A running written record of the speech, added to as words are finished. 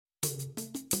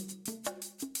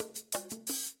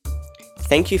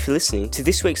Thank you for listening to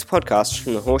this week's podcast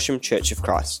from the Horsham Church of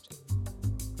Christ.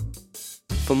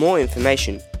 For more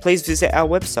information, please visit our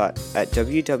website at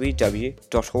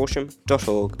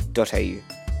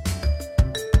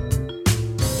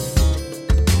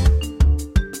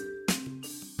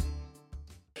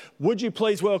www.horsham.org.au. Would you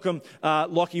please welcome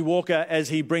Lockie Walker as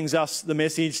he brings us the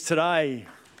message today?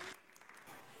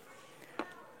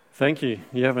 Thank you.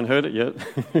 You haven't heard it yet.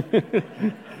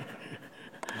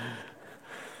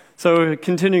 So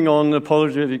continuing on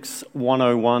Apologetics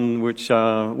 101, which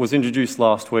was introduced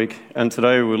last week, and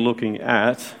today we're looking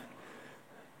at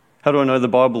how do I know the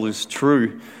Bible is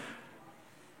true?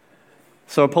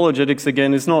 So apologetics,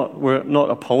 again, we're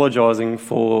not apologising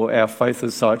for our faith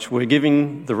as such. We're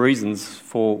giving the reasons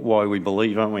for why we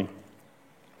believe, aren't we?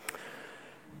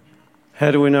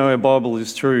 How do we know our Bible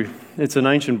is true? It's an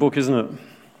ancient book, isn't it?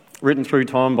 Written through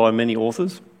time by many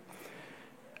authors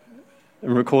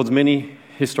and records many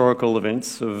historical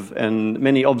events and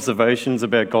many observations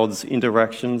about God's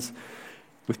interactions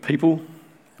with people,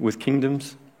 with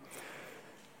kingdoms.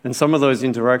 And some of those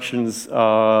interactions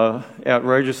are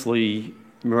outrageously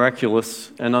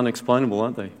miraculous and unexplainable,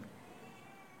 aren't they?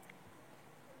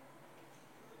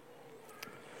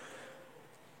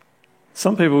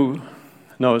 Some people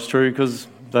know it's true because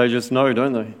they just know,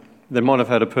 don't they? They might have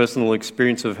had a personal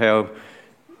experience of how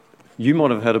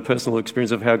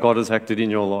God has acted in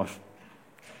your life.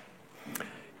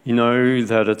 You know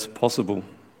that it's possible.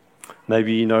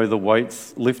 Maybe you know the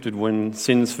weight's lifted when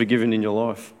sin's forgiven in your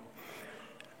life.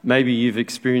 Maybe you've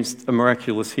experienced a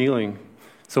miraculous healing.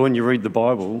 So when you read the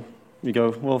Bible, you go,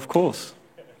 well, of course,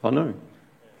 I know.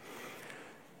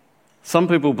 Some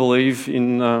people believe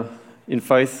in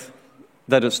faith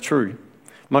that it's true,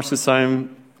 much the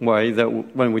same way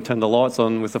that when we turn the lights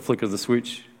on with a flick of the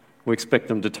switch, we expect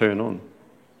them to turn on.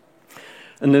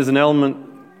 And there's an element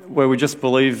where we just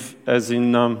believe, as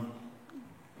in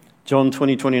John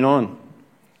 20:29,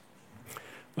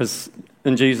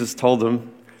 and Jesus told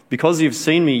them, because you've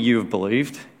seen me, you have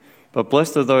believed, but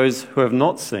blessed are those who have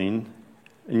not seen,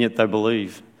 and yet they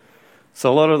believe. So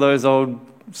a lot of those old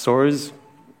stories,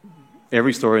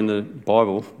 every story in the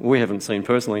Bible, we haven't seen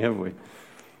personally, have we?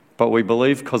 But we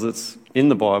believe because it's in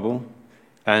the Bible,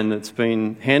 and it's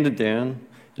been handed down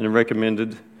and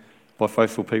recommended by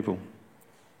faithful people.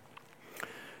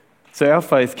 So our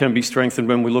faith can be strengthened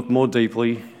when we look more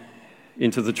deeply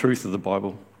into the truth of the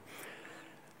Bible.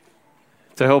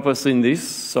 To help us in this,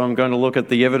 so I'm going to look at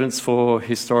the evidence for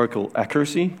historical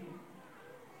accuracy,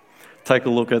 take a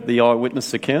look at the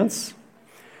eyewitness accounts,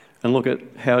 and look at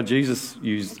how Jesus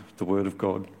used the Word of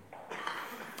God.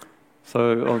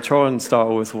 So I'll try and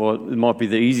start with what might be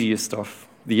the easiest stuff,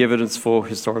 the evidence for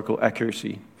historical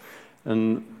accuracy.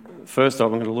 And first up,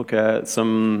 I'm going to look at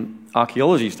some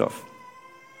archaeology stuff.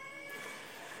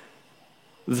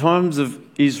 The Times of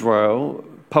Israel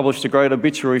published a great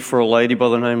obituary for a lady by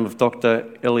the name of Dr.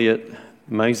 Elliot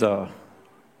Mazar.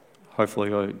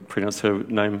 Hopefully I pronounced her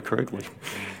name correctly.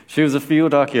 She was a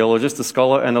field archaeologist, a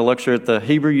scholar and a lecturer at the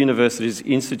Hebrew University's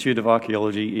Institute of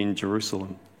Archaeology in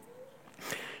Jerusalem.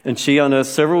 And she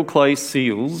unearthed several clay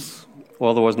seals,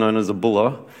 otherwise known as a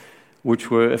bulla,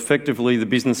 which were effectively the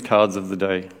business cards of the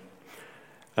day.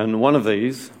 And one of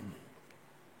these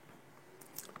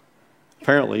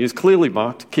apparently is clearly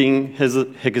marked King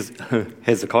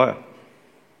Hezekiah.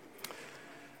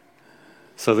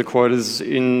 So the quote is,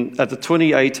 at the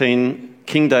 2018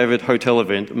 King David Hotel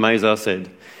event, Mazar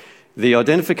said, "The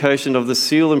identification of the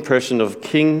seal impression of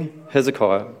King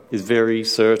Hezekiah is very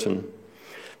certain,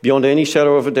 beyond any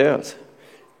shadow of a doubt."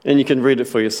 And you can read it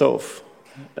for yourself.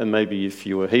 And maybe if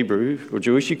you were Hebrew or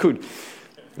Jewish, you could.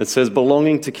 It says,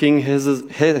 "Belonging to King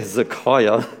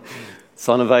Hezekiah,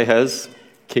 son of Ahaz,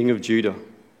 King of Judah."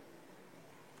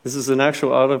 This is an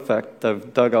actual artifact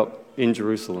they've dug up in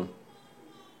Jerusalem.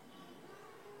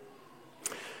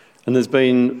 And there's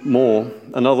been more.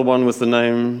 Another one with the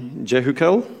name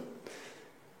Jehukel,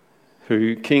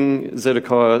 who King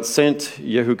Zedekiah sent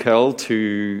Jehukel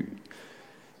to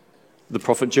the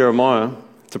prophet Jeremiah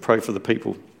to pray for the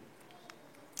people.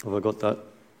 Have I got that?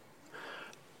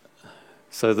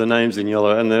 So the name's in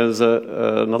yellow. And there's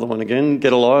another one again,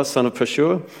 Gedaliah, son of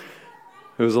Pashur,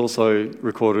 who was also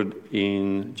recorded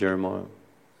in Jeremiah.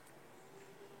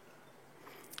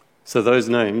 So those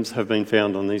names have been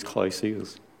found on these clay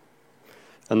seals.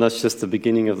 And that's just the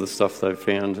beginning of the stuff they've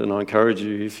found. And I encourage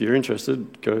you, if you're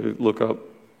interested, go look up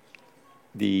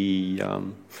the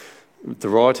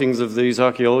writings of these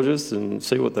archaeologists and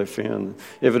see what they've found.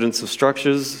 Evidence of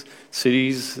structures,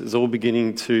 cities is all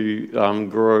beginning to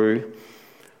grow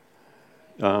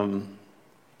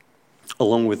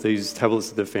along with these tablets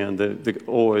that they've found, they're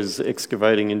always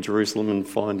excavating in Jerusalem and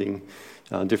finding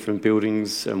different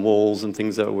buildings and walls and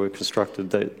things that were constructed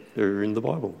that are in the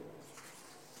Bible.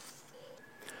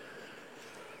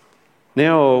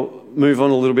 Now I'll move on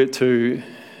a little bit to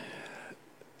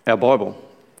our Bible,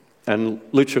 and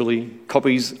literally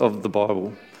copies of the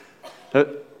Bible.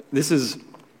 This is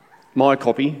my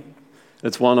copy.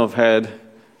 It's one I've had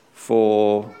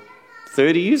for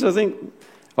 30 years, I think.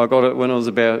 I got it when I was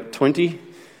about 20,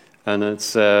 and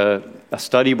it's a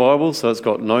study Bible, so it's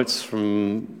got notes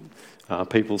from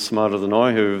people smarter than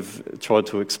I who've tried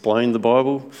to explain the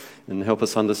Bible and help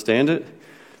us understand it.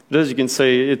 But as you can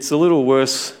see, it's a little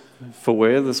worse for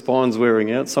wear. The spine's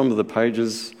wearing out. Some of the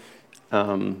pages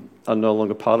are no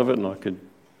longer part of it, and I could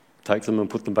take them and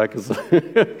put them back as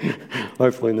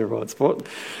hopefully in the right spot.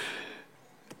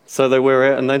 So they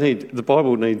wear out, and the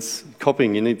Bible needs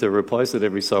copying. You need to replace it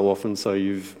every so often so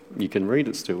you can read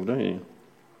it still, don't you?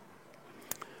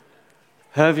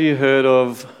 Have you heard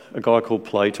of a guy called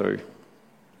Plato?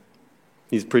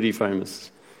 He's pretty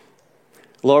famous.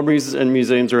 Libraries and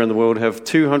museums around the world have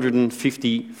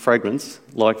 250 fragments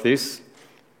like this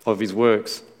of his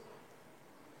works.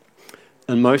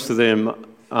 And most of them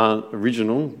aren't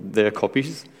original, they're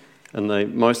copies,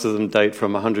 and most of them date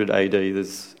from 100 AD.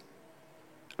 There's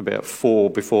about 4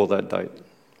 before that date,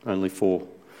 only 4.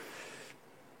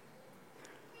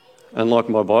 And like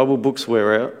my Bible, books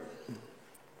wear out.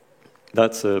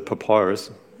 That's a papyrus.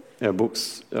 Our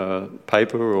books are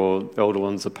paper, or older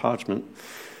ones are parchment.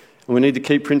 And we need to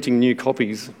keep printing new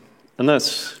copies. And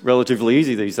that's relatively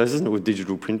easy these days, isn't it? With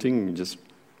digital printing, you just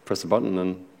press a button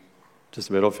and just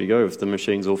about off you go if the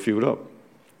machine's all filled up.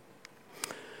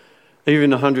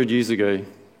 Even 100 years ago,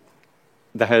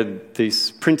 they had this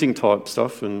printing type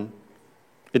stuff, and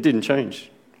it didn't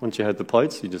change. Once you had the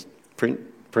plates, you just print,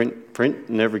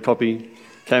 and every copy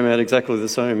came out exactly the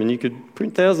same, and you could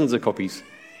print thousands of copies.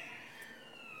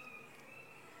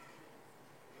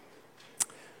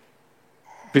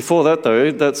 Before that,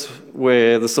 though, that's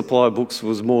where the supply of books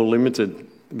was more limited,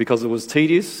 because it was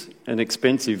tedious and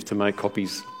expensive to make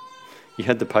copies. You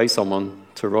had to pay someone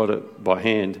to write it by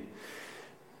hand.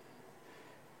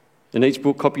 And each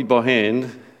book copied by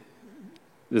hand,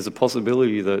 there's a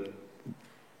possibility that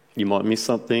you might miss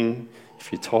something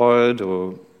if you're tired,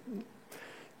 or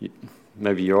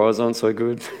maybe your eyes aren't so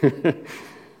good.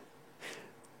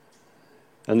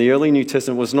 And the early New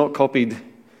Testament was not copied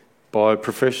by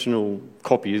professional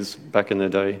copiers back in the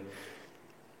day.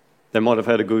 They might have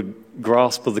had a good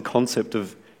grasp of the concept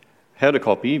of how to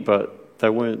copy, but they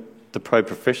weren't the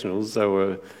pro-professionals. They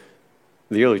were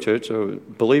the early church, they were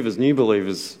believers, new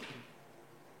believers.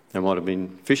 They might have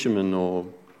been fishermen or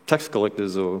tax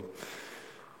collectors, or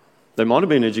they might have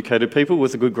been educated people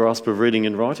with a good grasp of reading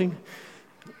and writing.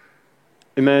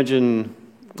 Imagine,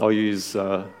 I'll use,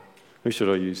 who should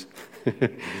I use?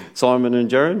 Simon and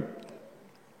Jared.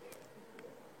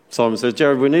 Simon says,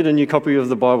 Jared, we need a new copy of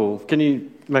the Bible. Can you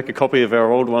make a copy of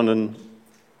our old one? And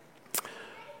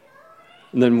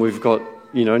then we've got,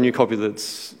 a new copy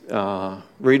that's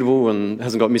readable and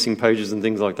hasn't got missing pages and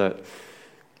things like that.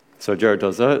 So Jared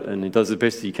does that, and he does the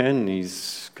best he can.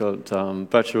 He's got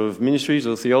Bachelor of Ministries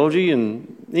or Theology,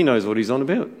 and he knows what he's on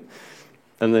about.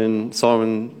 And then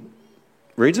Simon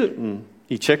reads it, and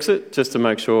he checks it just to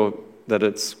make sure that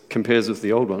it compares with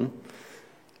the old one.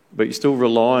 But you're still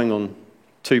relying on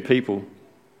 2 people,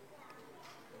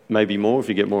 maybe more if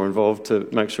you get more involved, to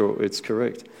make sure it's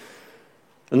correct.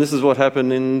 And this is what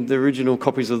happened in the original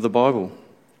copies of the Bible.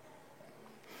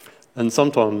 And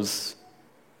sometimes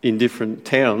in different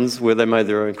towns where they made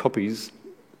their own copies,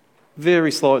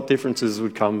 very slight differences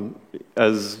would come,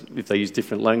 as if they used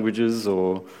different languages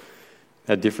or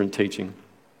had different teaching.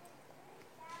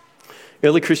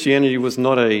 Early Christianity was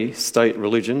not a state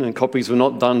religion, and copies were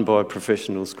not done by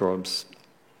professional scribes.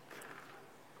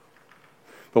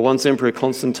 But once Emperor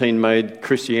Constantine made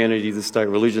Christianity the state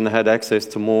religion, they had access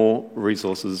to more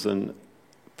resources and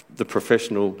the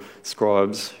professional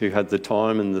scribes who had the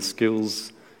time and the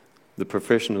skills, the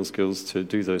professional skills to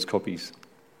do those copies.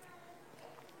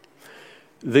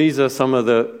 These are some of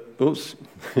the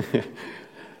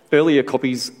earlier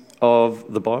copies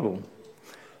of the Bible.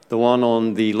 The one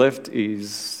on the left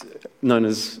is known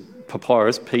as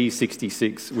Papyrus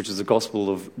P66, which is the Gospel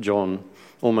of John,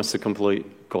 almost a complete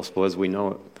gospel as we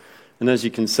know it. And as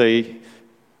you can see,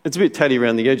 it's a bit tatty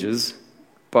around the edges,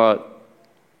 but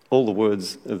all the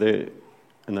words are there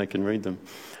and they can read them.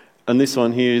 And this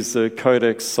one here is the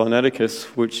Codex Sinaiticus,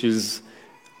 which is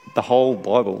the whole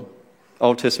Bible,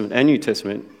 Old Testament and New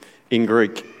Testament, in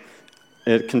Greek.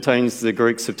 It contains the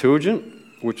Greek Septuagint,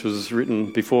 which was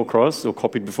written before Christ, or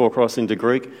copied before Christ into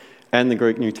Greek, and the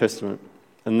Greek New Testament.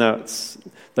 And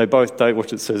they both date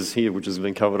what it says here, which has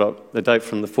been covered up. They date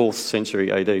from the 4th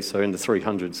century AD, so in the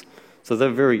 300s. So they're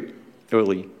very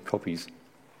early copies.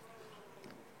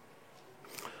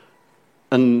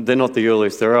 And they're not the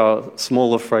earliest. There are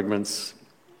smaller fragments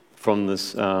from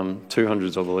this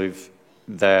 200s, I believe,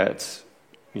 that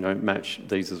match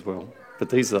these as well. But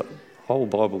these are whole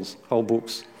Bibles, whole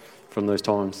books from those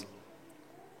times.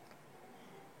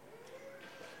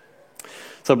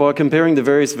 So by comparing the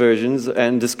various versions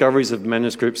and discoveries of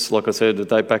manuscripts, like I said, that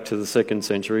date back to the 2nd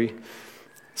century,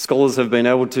 scholars have been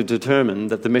able to determine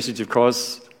that the message of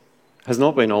Christ has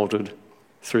not been altered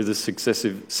through the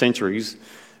successive centuries,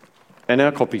 and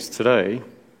our copies today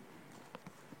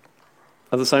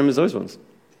are the same as those ones.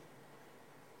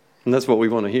 And that's what we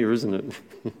want to hear, isn't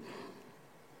it?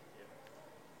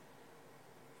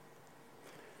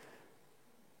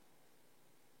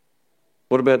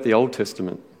 What about the Old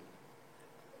Testament?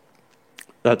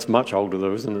 That's much older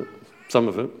though, isn't it? Some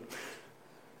of it.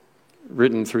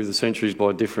 Written through the centuries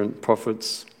by different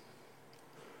prophets.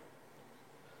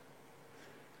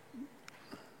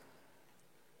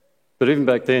 But even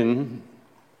back then,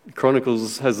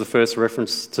 Chronicles has the first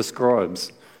reference to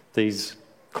scribes, these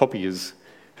copiers,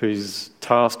 whose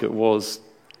task it was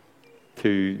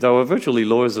they were virtually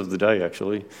lawyers of the day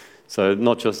actually. So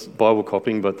not just Bible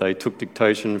copying, but they took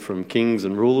dictation from kings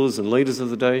and rulers and leaders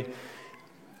of the day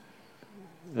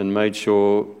and made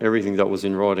sure everything that was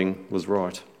in writing was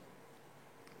right.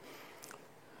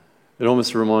 It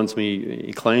almost reminds me,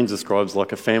 he claims the scribes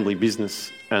like a family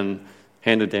business and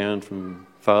handed down from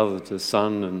father to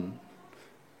son, and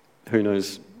who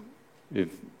knows if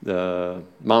the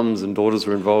mums and daughters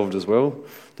were involved as well,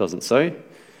 doesn't say.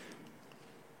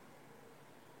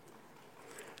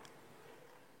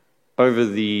 Over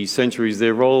the centuries,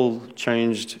 their role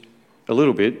changed a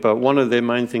little bit, but one of their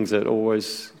main things that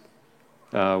always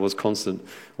was constant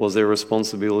was their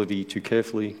responsibility to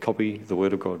carefully copy the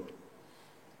Word of God.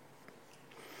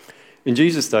 In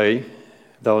Jesus' day,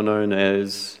 they were known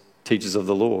as teachers of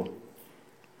the law.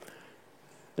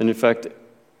 And in fact,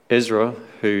 Ezra,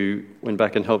 who went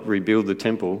back and helped rebuild the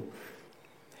temple,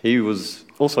 he was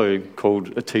also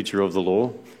called a teacher of the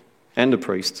law and a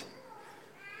priest.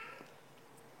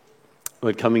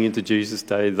 But coming into Jesus'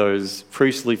 day, those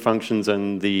priestly functions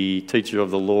and the teacher of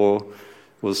the law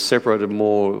was separated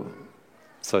more.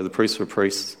 So the priests were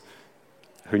priests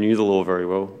who knew the law very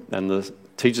well, and the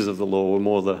teachers of the law were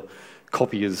more the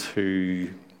copiers who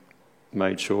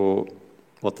made sure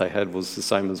what they had was the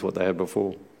same as what they had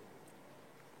before.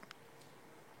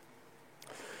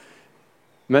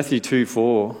 Matthew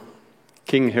 2:4,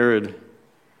 King Herod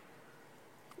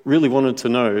really wanted to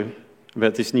know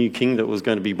about this new king that was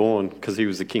going to be born because he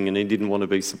was the king and he didn't want to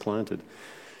be supplanted.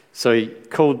 So he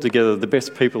called together the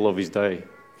best people of his day.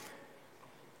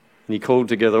 And he called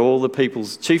together all the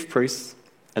people's chief priests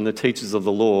and the teachers of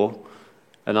the law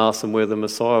and asked them where the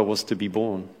Messiah was to be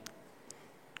born.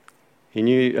 He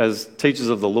knew as teachers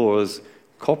of the law, as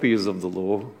copiers of the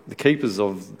law, the keepers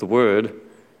of the word,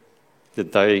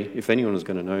 that they, if anyone was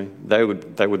going to know,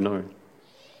 they would know.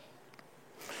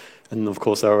 And of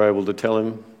course they were able to tell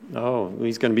him, oh,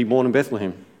 he's going to be born in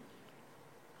Bethlehem.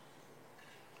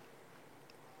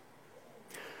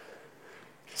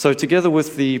 So together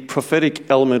with the prophetic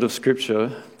element of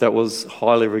Scripture that was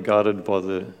highly regarded by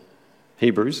the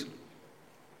Hebrews,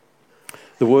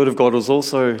 the Word of God was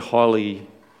also highly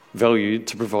valued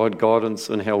to provide guidance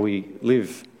on how we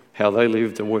live, how they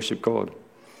lived and worshipped God.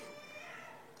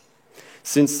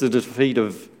 Since the defeat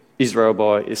of Israel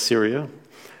by Assyria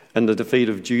and the defeat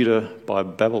of Judah by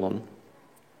Babylon,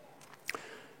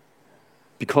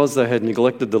 because they had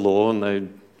neglected the law and they'd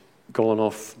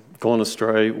gone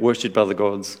astray, worshipped other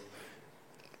gods,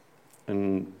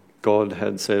 and God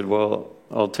had said, well,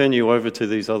 I'll turn you over to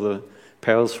these other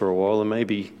powers for a while and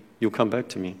maybe you'll come back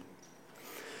to me.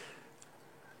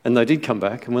 And they did come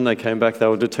back, and when they came back, they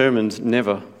were determined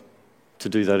never to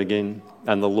do that again,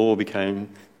 and the law became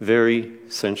very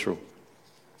central.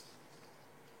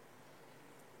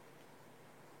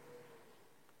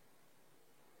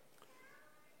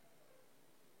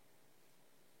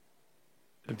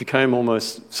 It became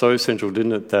almost so central,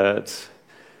 didn't it, that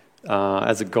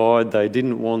as a guide, they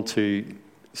didn't want to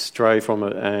stray from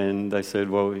it, and they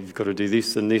said, well, you've got to do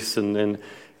this, and then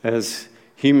as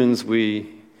humans,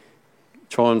 we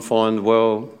try and find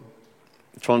loopholes.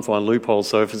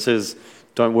 So if it says,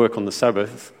 don't work on the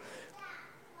Sabbath,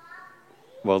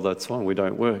 well, that's fine, we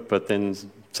don't work. But then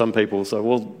some people say,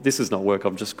 well, this is not work,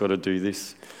 I've just got to do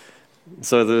this.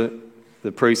 So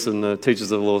the priests and the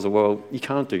teachers of the law said, well, you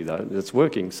can't do that. It's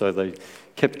working. So they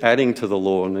kept adding to the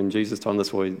law. And in Jesus' time,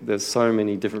 that's why there's so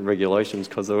many different regulations,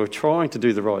 because they were trying to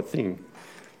do the right thing.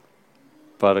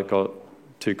 But it got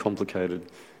too complicated.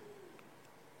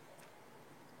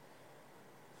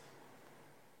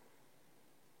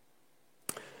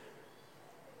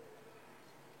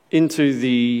 Into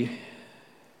the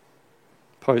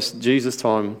post-Jesus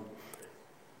time,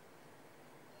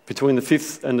 between the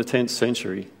 5th and the 10th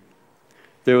century,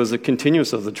 there was a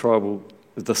continuance of the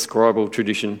scribal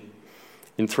tradition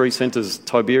in 3 centres: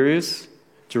 Tiberias,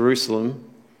 Jerusalem,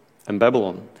 and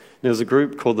Babylon. There was a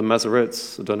group called the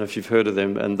Masoretes. I don't know if you've heard of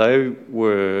them, and they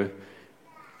were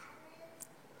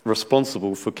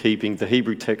responsible for keeping the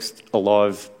Hebrew text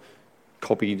alive,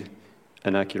 copied,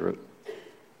 and accurate.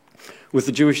 With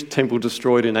the Jewish temple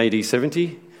destroyed in AD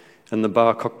 70 and the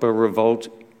Bar Kokhba revolt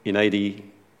in AD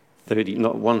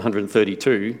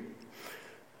 132,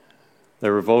 they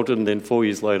revolted, and then 4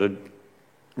 years later,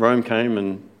 Rome came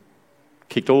and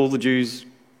kicked all the Jews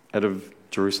out of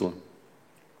Jerusalem.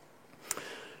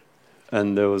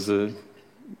 And there was a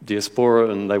diaspora,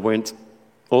 and they went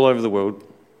all over the world,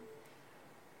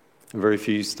 and very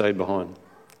few stayed behind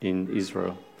in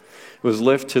Israel. It was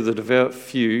left to the devout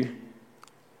few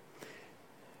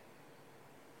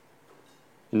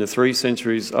in the 3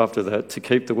 centuries after that to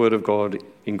keep the word of God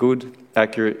in good,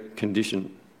 accurate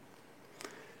condition.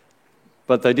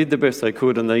 But they did the best they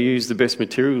could, and they used the best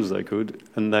materials they could,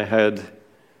 and they had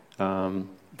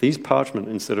these parchment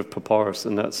instead of papyrus,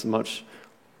 and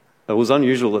it was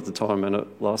unusual at the time, and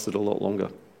it lasted a lot longer.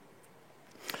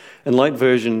 And late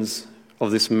versions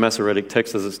of this Masoretic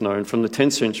text, as it's known, from the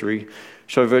 10th century,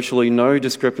 show virtually no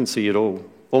discrepancy at all,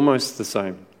 almost the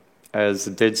same as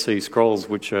the Dead Sea Scrolls,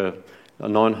 which are a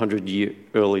 900-year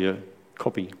earlier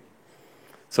copy.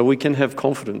 So we can have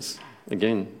confidence,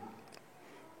 again.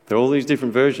 There are all these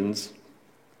different versions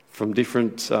from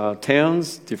different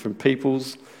towns, different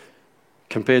peoples.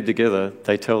 Compared together,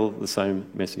 they tell the same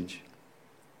message.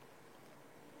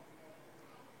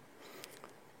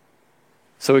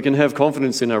 So we can have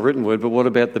confidence in our written word, but what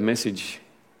about the message?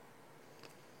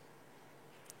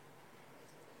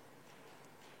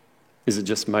 Is it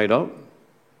just made up?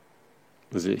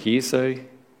 Is it hearsay?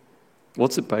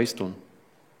 What's it based on?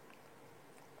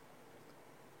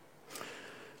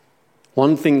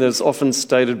 One thing that's often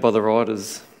stated by the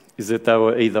writers is that they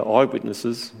were either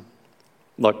eyewitnesses,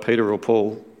 like Peter or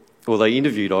Paul, or they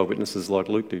interviewed eyewitnesses like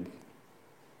Luke did.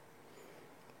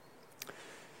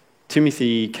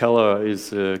 Timothy Keller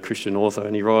is a Christian author,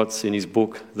 and he writes in his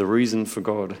book, The Reason for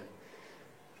God,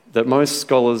 that most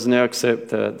scholars now accept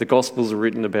that the Gospels are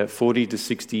written about 40 to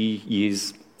 60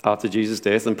 years after Jesus'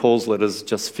 death, and Paul's letters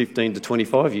just 15 to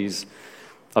 25 years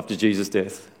after Jesus'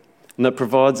 death. And that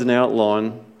provides an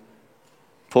outline,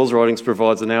 Paul's writings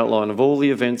provides an outline of all the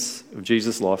events of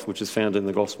Jesus' life, which is found in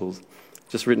the Gospels,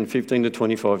 just written 15 to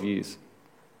 25 years.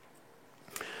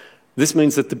 This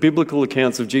means that the biblical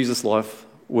accounts of Jesus' life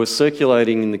were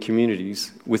circulating in the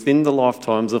communities within the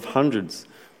lifetimes of hundreds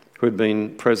who had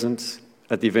been present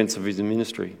at the events of his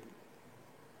ministry.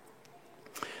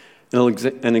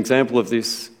 An example of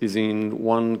this is in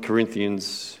 1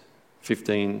 Corinthians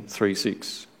 15,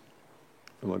 3-6.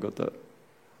 Have I got that?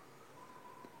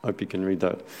 I hope you can read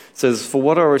that. It says, "For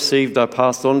what I received I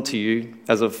passed on to you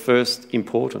as of first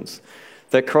importance,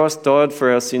 that Christ died for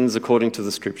our sins according to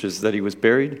the Scriptures, that he was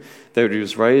buried, that he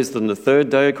was raised on the 3rd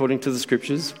day according to the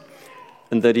Scriptures,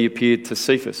 and that he appeared to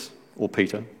Cephas," or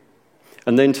Peter,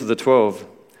 "and then to the 12.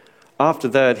 After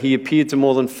that, he appeared to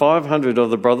more than 500 of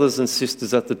the brothers and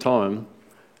sisters at the time,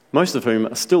 most of whom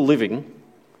are still living,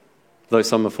 though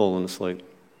some have fallen asleep."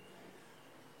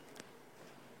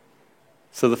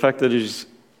 So the fact that he's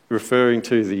referring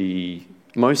to the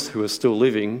most who are still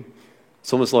living,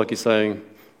 it's almost like he's saying,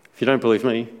 if you don't believe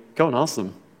me, go and ask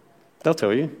them. They'll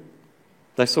tell you.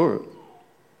 They saw it.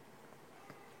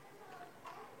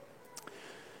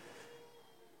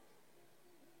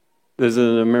 There's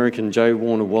an American, J.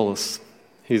 Warner Wallace.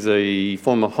 He's a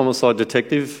former homicide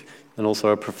detective and also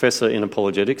a professor in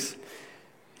apologetics.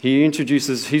 He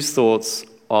introduces his thoughts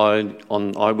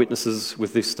on eyewitnesses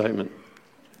with this statement.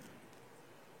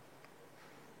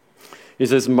 He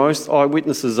says, "Most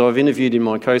eyewitnesses I've interviewed in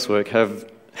my casework have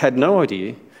had no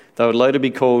idea they would later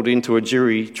be called into a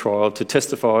jury trial to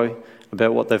testify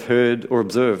about what they've heard or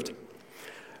observed.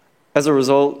 As a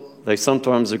result, they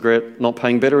sometimes regret not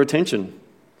paying better attention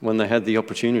when they had the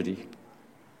opportunity."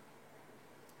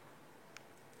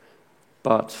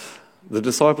 But the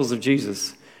disciples of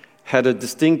Jesus had a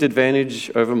distinct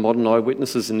advantage over modern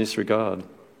eyewitnesses in this regard.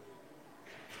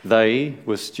 They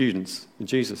were students of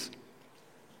Jesus.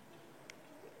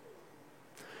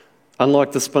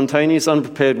 Unlike the spontaneous,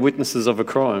 unprepared witnesses of a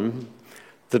crime,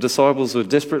 the disciples were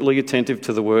desperately attentive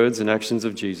to the words and actions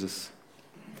of Jesus.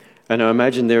 And I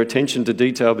imagine their attention to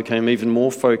detail became even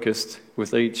more focused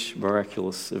with each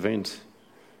miraculous event.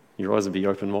 Your eyes would be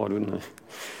open wide, wouldn't they?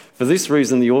 For this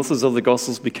reason, the authors of the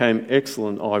Gospels became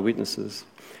excellent eyewitnesses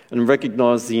and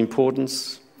recognised the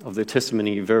importance of their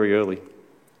testimony very early.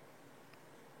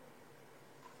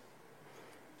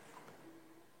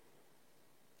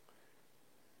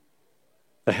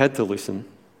 They had to listen,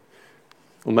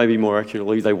 or maybe more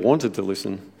accurately, they wanted to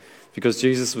listen, because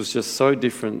Jesus was just so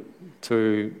different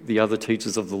to the other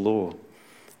teachers of the law.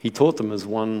 He taught them as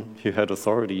one who had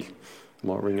authority.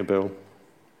 Might ring a bell.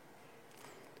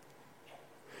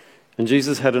 And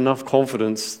Jesus had enough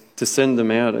confidence to send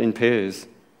them out in pairs,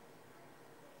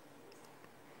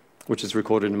 which is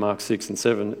recorded in Mark 6 and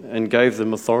 7, and gave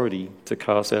them authority to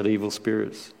cast out evil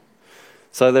spirits.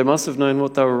 So they must have known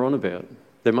what they were on about.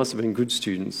 They must have been good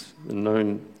students and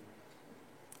known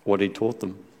what he taught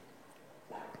them.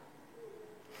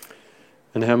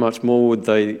 And how much more would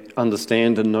they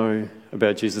understand and know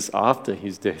about Jesus after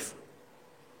his death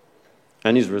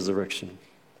and his resurrection?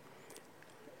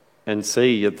 And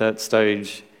see at that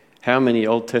stage how many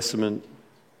Old Testament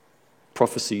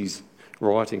prophecies,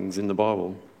 writings in the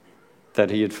Bible that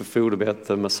he had fulfilled about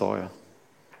the Messiah.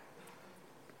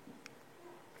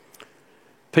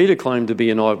 Peter claimed to be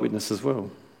an eyewitness as well.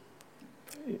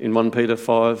 In 1 Peter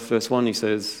 5 verse 1 he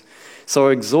says, "So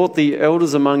I exhort the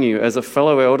elders among you as a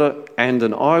fellow elder and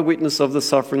an eyewitness of the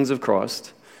sufferings of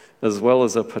Christ, as well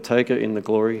as a partaker in the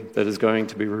glory that is going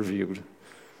to be revealed."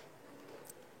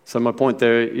 So my point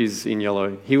there is in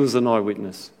yellow. He was an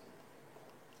eyewitness.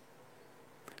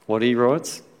 What he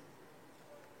writes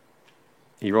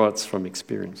from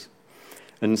experience.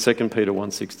 And 2 Peter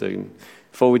 1:16,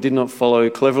 "For we did not follow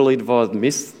cleverly devised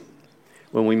myths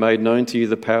when we made known to you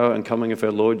the power and coming of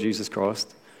our Lord Jesus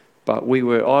Christ, but we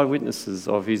were eyewitnesses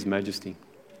of his majesty."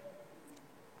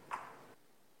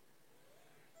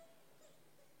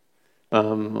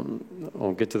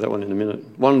 I'll get to that one in a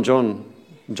minute. 1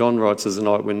 John writes as an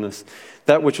eyewitness,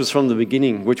 "That which was from the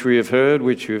beginning, which we have heard,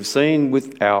 which we have seen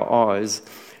with our eyes,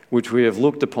 which we have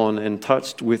looked upon and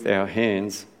touched with our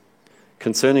hands,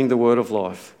 concerning the word of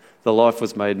life. The life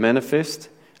was made manifest,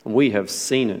 and we have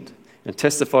seen it, and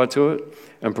testified to it,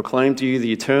 and proclaimed to you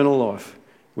the eternal life,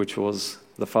 which was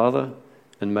the Father,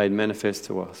 and made manifest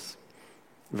to us."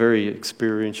 Very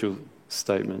experiential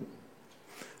statement.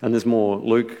 And there's more.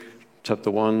 Luke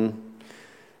chapter 1,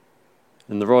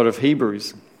 and the writer of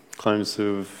Hebrews claims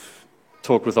to have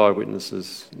talked with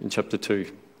eyewitnesses in chapter 2.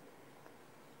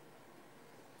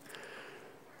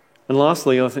 And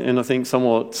lastly, I think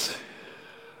somewhat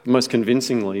most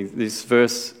convincingly, this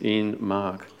verse in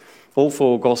Mark. All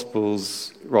four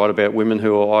Gospels write about women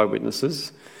who are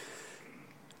eyewitnesses,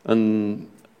 and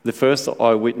the first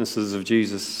eyewitnesses of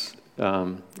Jesus'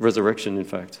 resurrection, in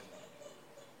fact.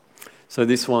 So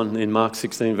this one in Mark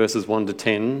 16 verses 1 to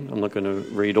 10, I'm not going to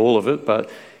read all of it,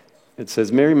 but it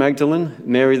says, "Mary Magdalene,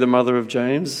 Mary the mother of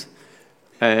James,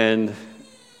 and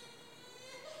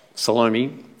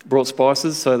Salome brought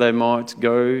spices so they might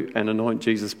go and anoint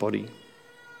Jesus' body.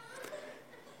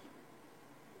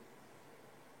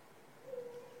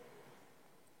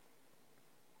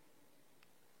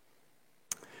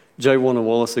 J. Warner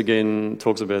Wallace again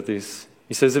talks about this.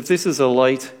 He says, if this is a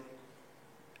late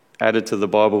added to the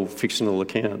Bible fictional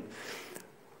account,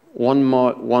 one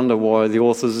might wonder why the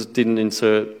authors didn't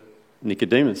insert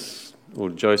Nicodemus or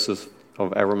Joseph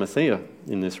of Arimathea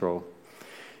in this role.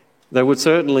 They would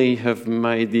certainly have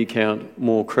made the account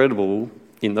more credible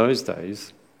in those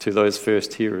days to those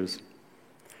first hearers.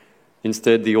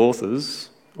 Instead, the authors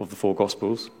of the four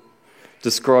Gospels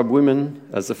describe women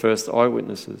as the first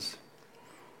eyewitnesses.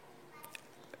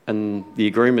 And the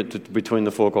agreement between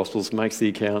the four Gospels makes the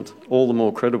account all the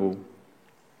more credible.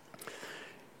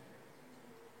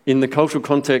 In the cultural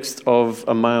context of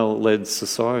a male-led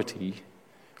society,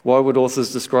 why would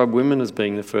authors describe women as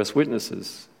being the first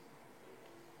witnesses?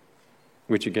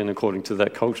 Which again, according to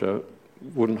that culture,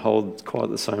 wouldn't hold quite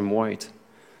the same weight,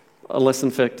 unless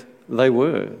in fact they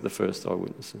were the first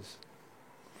eyewitnesses.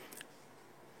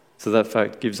 So that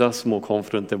fact gives us more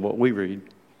confidence that what we read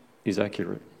is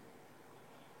accurate.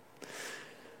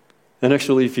 And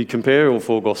actually, if you compare all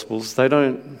four Gospels, they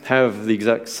don't have the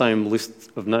exact same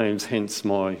list of names, hence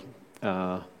my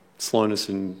slowness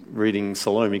in reading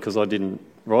Salome, because I didn't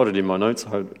write it in my notes.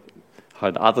 I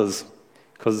had others,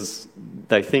 because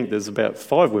they think there's about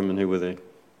 5 women who were there.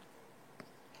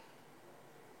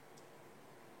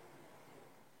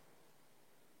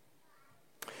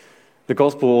 The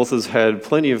Gospel authors had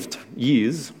plenty of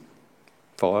years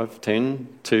 5, 10,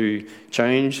 to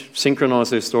change, synchronize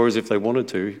their stories if they wanted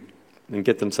to, and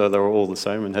get them so they were all the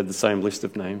same and had the same list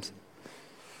of names.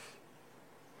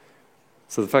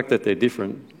 So the fact that they're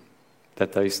different,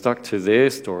 that they stuck to their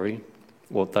story,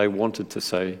 what they wanted to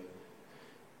say,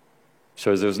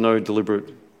 shows there was no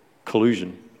deliberate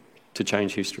collusion to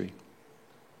change history.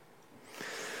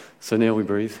 So now we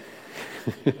breathe.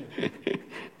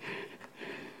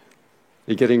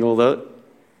 You getting all that?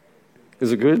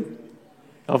 Is it good?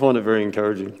 I find it very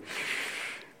encouraging.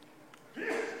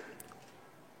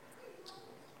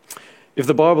 If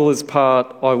the Bible is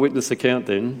part eyewitness account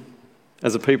then,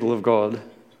 as a people of God,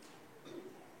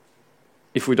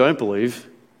 if we don't believe,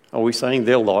 are we saying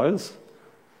they're liars?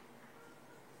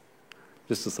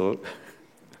 Just a thought.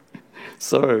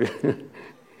 So,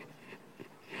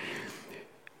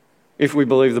 if we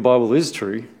believe the Bible is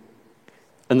true,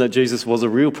 and that Jesus was a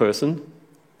real person,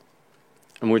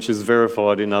 and which is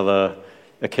verified in other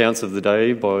accounts of the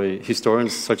day by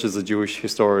historians such as the Jewish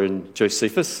historian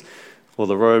Josephus or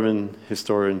the Roman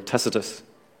historian Tacitus,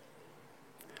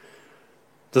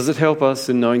 does it help us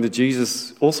in knowing that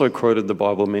Jesus also quoted the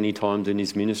Bible many times in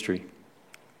his ministry?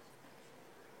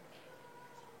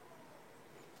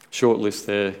 Short list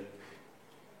there.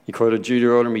 He quoted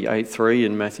Deuteronomy 8:3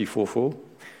 in Matthew 4:4.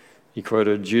 He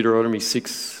quoted Deuteronomy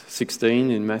 6:16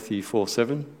 in Matthew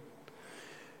 4:7.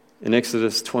 In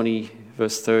Exodus 20,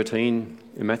 verse 13,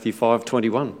 in Matthew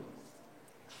 5:21.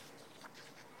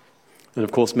 And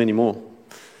of course, many more.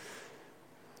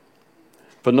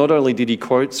 But not only did he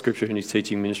quote Scripture in his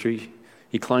teaching ministry,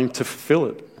 he claimed to fulfill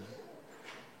it.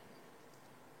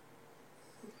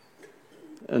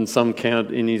 And some count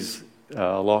in his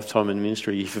lifetime in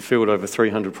ministry, he fulfilled over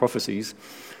 300 prophecies.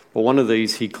 But one of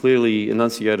these he clearly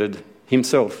enunciated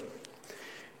himself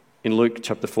in Luke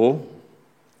chapter 4,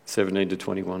 17 to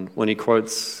 21, when he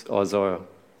quotes Isaiah.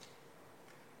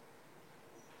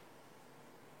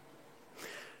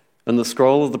 And the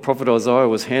scroll of the prophet Isaiah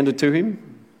was handed to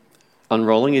him.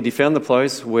 Unrolling it, he found the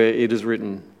place where it is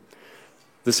written,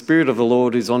 "The Spirit of the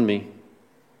Lord is on me,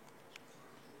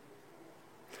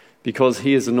 because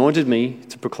he has anointed me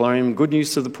to proclaim good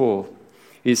news to the poor.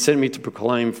 He has sent me to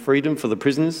proclaim freedom for the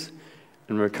prisoners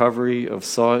and recovery of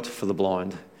sight for the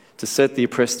blind, to set the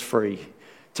oppressed free,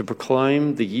 to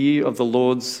proclaim the year of the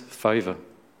Lord's favour."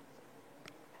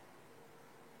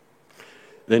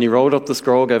 Then he rolled up the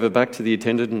scroll, gave it back to the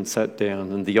attendant and sat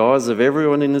down, and the eyes of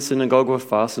everyone in the synagogue were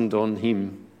fastened on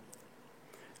him.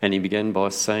 And he began by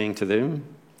saying to them,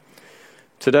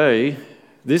 "Today,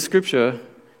 this scripture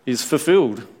is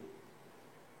fulfilled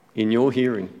in your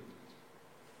hearing."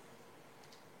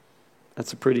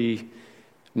 That's a pretty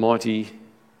mighty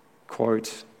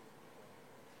quote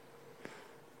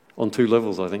on two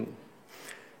levels, I think.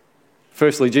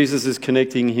 Firstly, Jesus is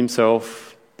connecting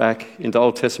himself back into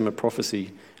Old Testament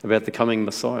prophecy about the coming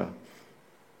Messiah.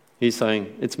 He's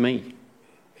saying, it's me.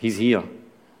 He's here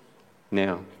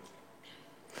now.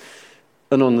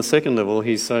 And on the second level,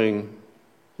 he's saying,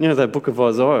 that book of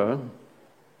Isaiah,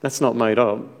 that's not made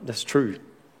up, that's true.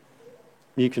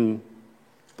 You can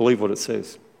believe what it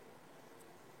says.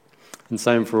 And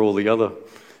same for all the other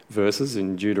verses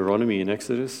in Deuteronomy and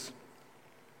Exodus.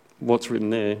 What's written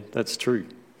there, that's true.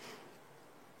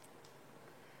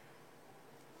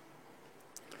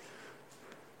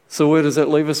 So where does that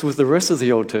leave us with the rest of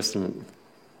the Old Testament?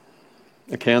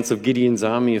 Accounts of Gideon's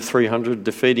army of 300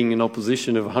 defeating an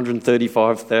opposition of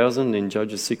 135,000 in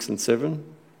Judges 6 and 7.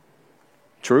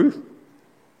 True.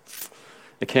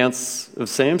 Accounts of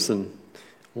Samson,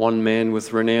 one man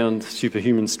with renowned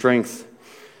superhuman strength,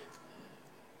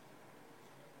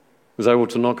 was able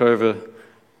to knock over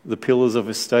the pillars of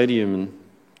a stadium and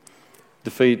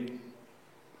defeat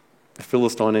a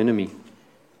Philistine enemy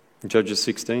in Judges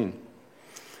 16.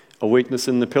 A weakness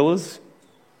in the pillars?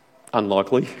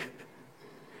 Unlikely.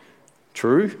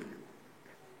 True.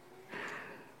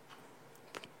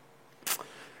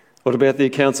 What about the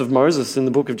accounts of Moses in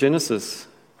the book of Genesis?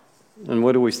 And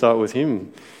where do we start with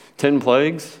him? 10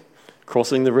 plagues,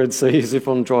 crossing the Red Sea as if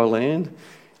on dry land,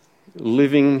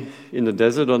 living in the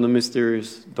desert on the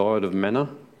mysterious diet of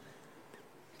manna.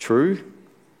 True.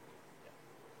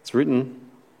 It's written.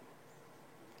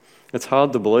 It's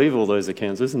hard to believe all those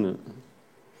accounts, isn't it?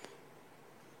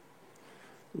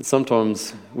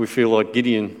 Sometimes we feel like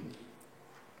Gideon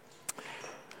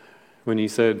when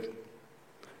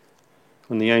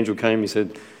the angel came, he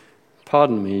said,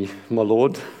 "Pardon me, my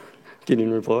Lord,"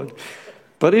 Gideon replied,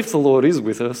 "but if the Lord is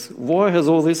with us, why has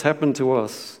all this happened to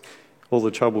us?" All the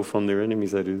trouble from their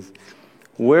enemies, that is.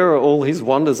 "Where are all his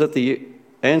wonders that the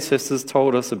ancestors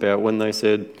told us about when they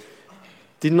said,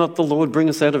 'Did not the Lord bring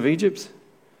us out of Egypt?'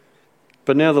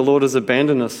 But now the Lord has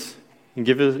abandoned us and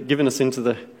given us into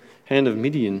the hand of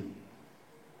Midian.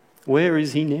 Where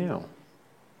is he now?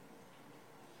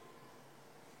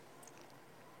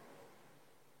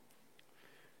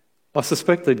 I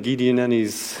suspect that Gideon and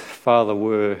his father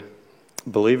were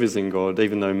believers in God,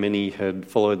 even though many had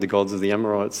followed the gods of the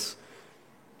Amorites.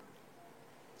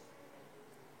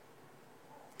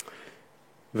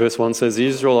 Verse 1 says, the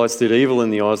Israelites did evil in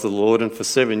the eyes of the Lord, and for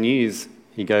 7 years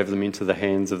he gave them into the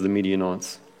hands of the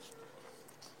Midianites.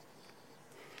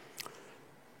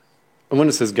 And when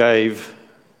it says gave,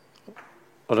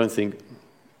 I don't think,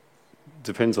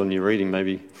 depends on your reading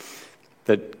maybe,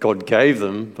 that God gave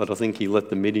them, but I think he let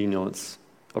the Midianites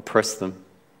oppress them.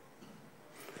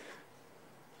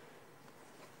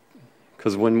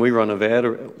 Because when we run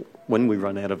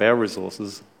out of our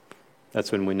resources,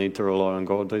 that's when we need to rely on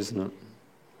God, isn't it?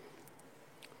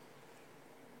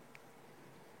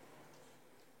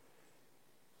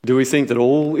 Do we think that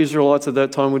all Israelites at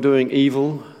that time were doing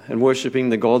evil and worshipping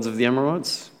the gods of the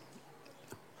Amorites?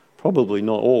 Probably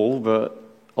not all, but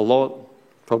a lot,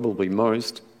 probably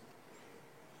most.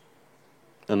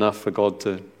 Enough for God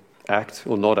to act,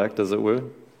 or not act as it were.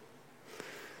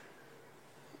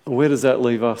 Where does that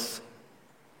leave us?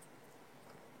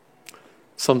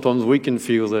 Sometimes we can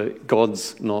feel that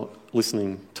God's not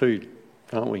listening too,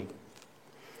 can't we?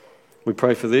 We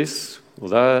pray for this or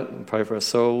that, we pray for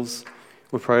ourselves,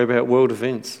 we pray about world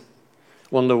events.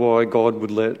 Wonder why God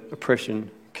would let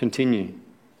oppression continue.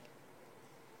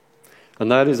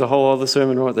 And that is a whole other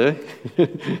sermon right there.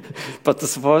 But to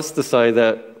suffice to say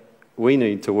that we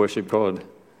need to worship God.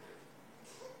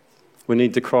 We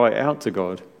need to cry out to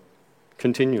God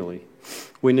continually.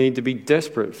 We need to be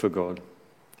desperate for God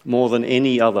more than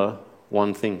any other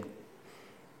one thing.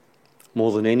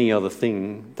 More than any other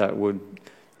thing that would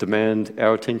demand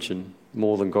our attention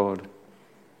more than God.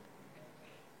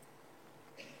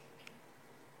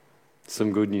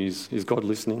 Some good news. Is God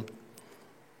listening?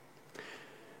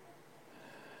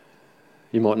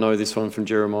 You might know this one from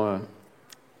Jeremiah.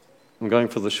 I'm going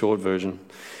for the short version.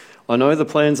 I know the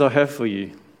plans I have for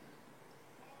you.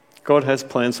 God has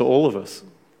plans for all of us.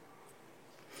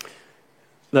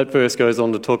 That verse goes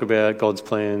on to talk about God's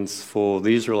plans for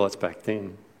the Israelites back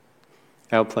then.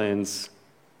 Our plans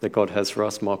that God has for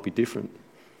us might be different.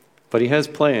 But he has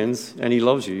plans and he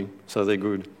loves you, so they're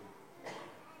good.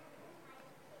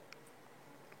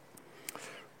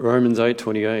 Romans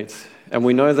 8:28. And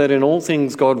we know that in all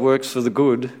things God works for the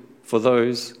good for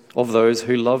those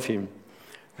who love him,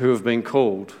 who have been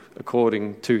called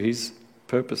according to his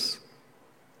purpose.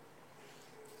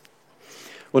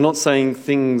 We're not saying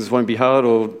things won't be hard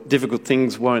or difficult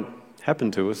things won't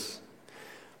happen to us.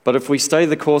 But if we stay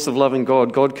the course of loving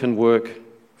God, God can work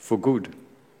for good.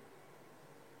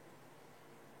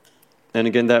 And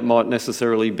again, that might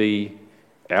necessarily be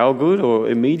our good or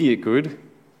immediate good.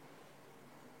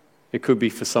 It could be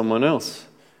for someone else.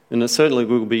 And it certainly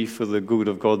will be for the good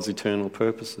of God's eternal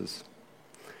purposes.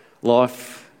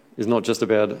 Life is not just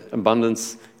about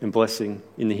abundance and blessing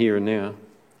in the here and now.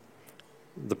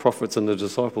 The prophets and the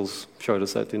disciples showed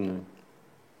us that, didn't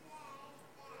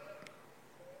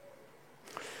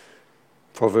they?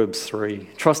 Proverbs 3.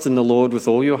 Trust in the Lord with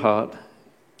all your heart.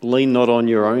 Lean not on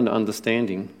your own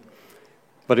understanding,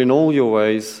 but in all your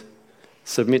ways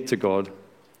submit to God,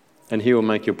 and he will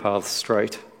make your paths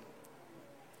straight.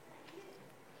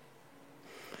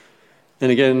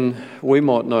 And again, we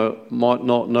might not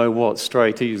know what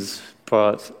straight is,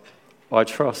 but I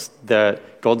trust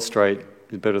that God's straight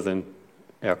is better than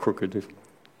our crooked,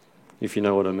 if you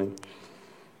know what I mean.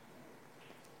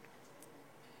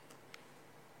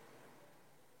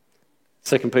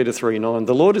 2 Peter 3:9.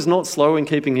 The Lord is not slow in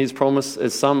keeping his promise,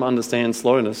 as some understand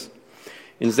slowness.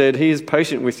 Instead, he is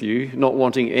patient with you, not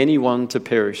wanting anyone to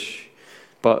perish,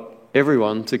 but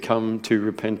everyone to come to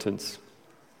repentance.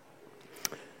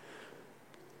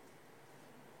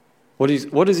 What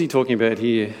is he talking about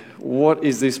here? What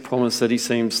is this promise that he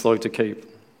seems slow to keep?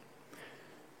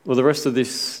 Well, the rest of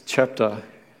this chapter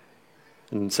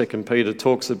in 2 Peter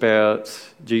talks about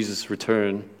Jesus'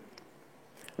 return.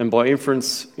 And by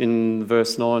inference, in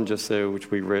verse 9 just there, which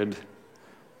we read,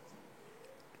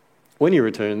 when he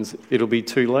returns, it'll be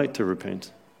too late to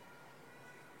repent.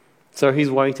 So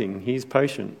he's waiting, he's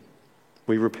patient.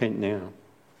 We repent now.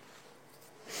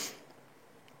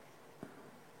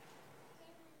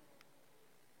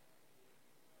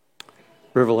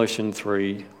 Revelation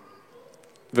 3.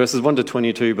 Verses 1 to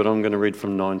 22, but I'm going to read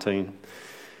from 19.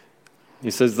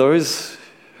 He says, those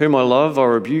whom I love I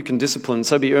rebuke and discipline,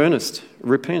 so be earnest,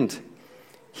 repent.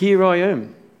 Here I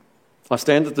am. I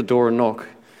stand at the door and knock.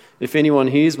 If anyone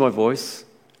hears my voice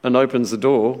and opens the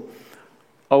door,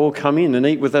 I will come in and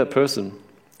eat with that person,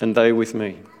 and they with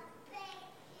me.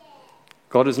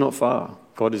 God is not far,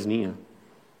 God is near.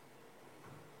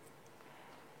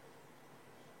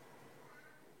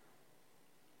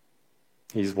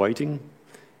 He's waiting,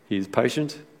 he is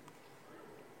patient.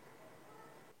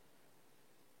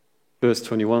 Verse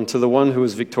 21, to the one who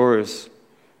is victorious,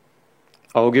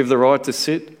 I will give the right to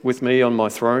sit with me on my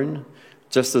throne,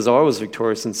 just as I was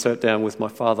victorious and sat down with my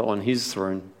Father on his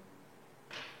throne.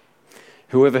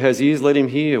 Whoever has ears, let him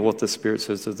hear what the Spirit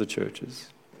says to the churches.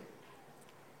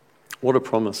 What a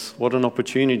promise, what an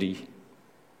opportunity.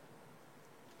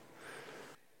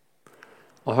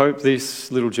 I hope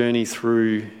this little journey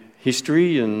through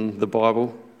history and the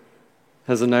Bible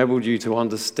has enabled you to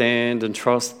understand and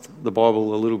trust the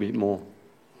Bible a little bit more.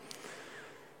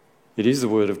 It is the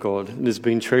Word of God and has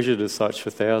been treasured as such for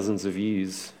thousands of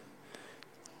years.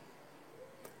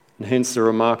 And hence the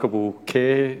remarkable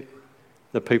care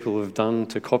that people have done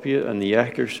to copy it and the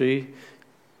accuracy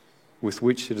with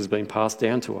which it has been passed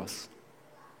down to us.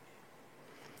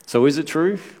 So is it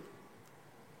true?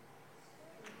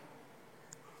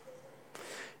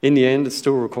 In the end, it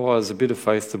still requires a bit of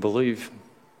faith to believe.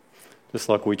 Just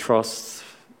like we trust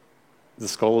the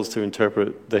scholars to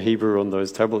interpret the Hebrew on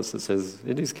those tablets that says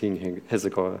it is King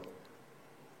Hezekiah.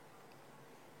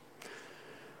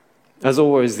 As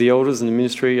always, the elders and the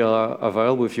ministry are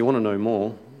available if you want to know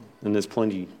more, and there's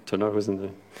plenty to know, isn't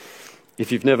there?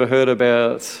 If you've never heard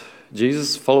about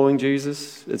Jesus, following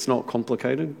Jesus, it's not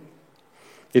complicated.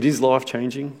 It is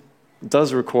life-changing. It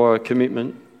does require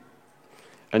commitment,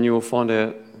 and you will find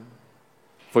out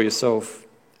for yourself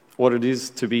what it is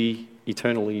to be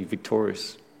eternally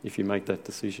victorious if you make that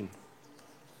decision.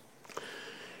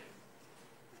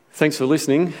 Thanks for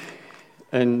listening,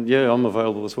 and yeah, I'm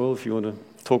available as well if you want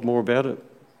to talk more about it.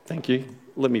 Thank you.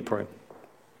 Let me pray.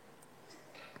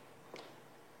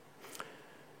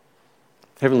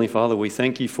 Heavenly Father, we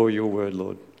thank you for your word,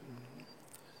 Lord.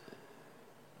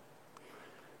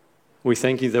 We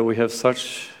thank you that we have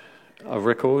such a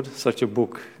record, such a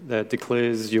book that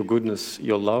declares your goodness,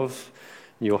 your love,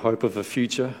 your hope of a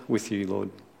future with you,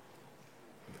 Lord.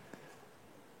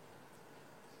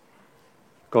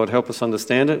 God, help us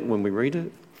understand it when we read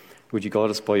it. Would you guide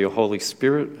us by your Holy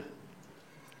Spirit?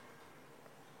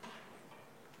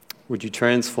 Would you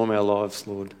transform our lives,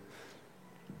 Lord?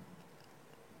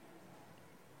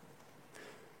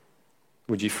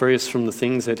 Would you free us from the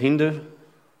things that hinder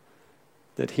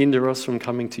us from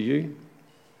coming to you?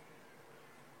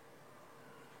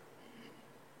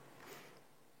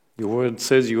 Your word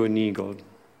says you are near, God.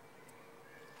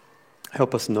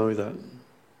 Help us know that.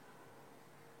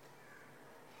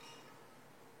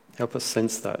 Help us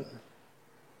sense that.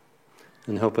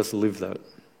 And help us live that.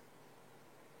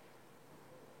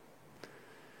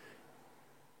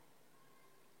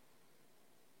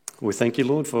 We thank you,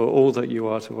 Lord, for all that you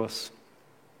are to us.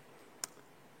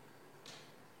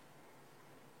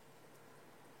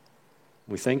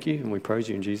 We thank you and we praise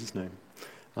you in Jesus' name.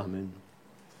 Amen.